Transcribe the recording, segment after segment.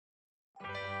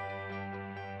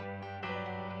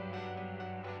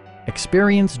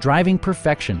Experience driving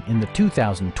perfection in the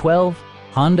 2012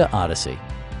 Honda Odyssey.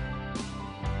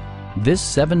 This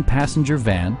 7-passenger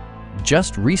van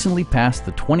just recently passed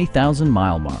the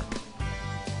 20,000-mile mark.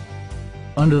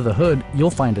 Under the hood,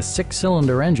 you'll find a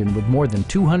 6-cylinder engine with more than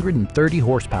 230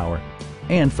 horsepower.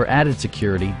 And for added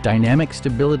security, dynamic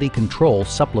stability control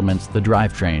supplements the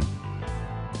drivetrain.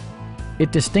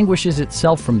 It distinguishes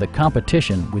itself from the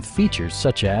competition with features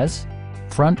such as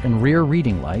front and rear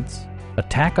reading lights, a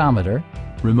tachometer,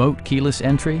 remote keyless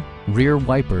entry, rear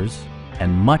wipers,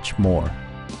 and much more.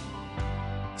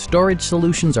 Storage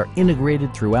solutions are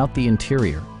integrated throughout the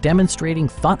interior, demonstrating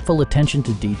thoughtful attention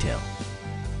to detail.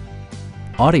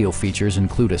 Audio features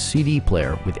include a CD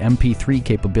player with MP3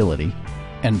 capability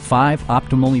and 5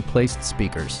 optimally placed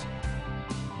speakers.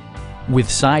 With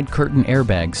side curtain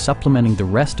airbags supplementing the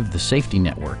rest of the safety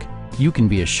network, you can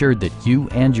be assured that you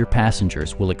and your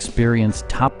passengers will experience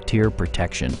top-tier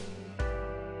protection.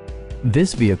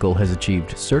 This vehicle has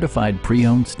achieved certified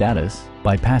pre-owned status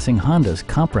by passing Honda's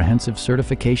comprehensive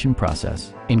certification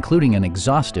process, including an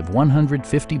exhaustive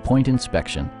 150-point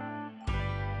inspection.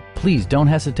 Please don't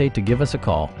hesitate to give us a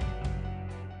call.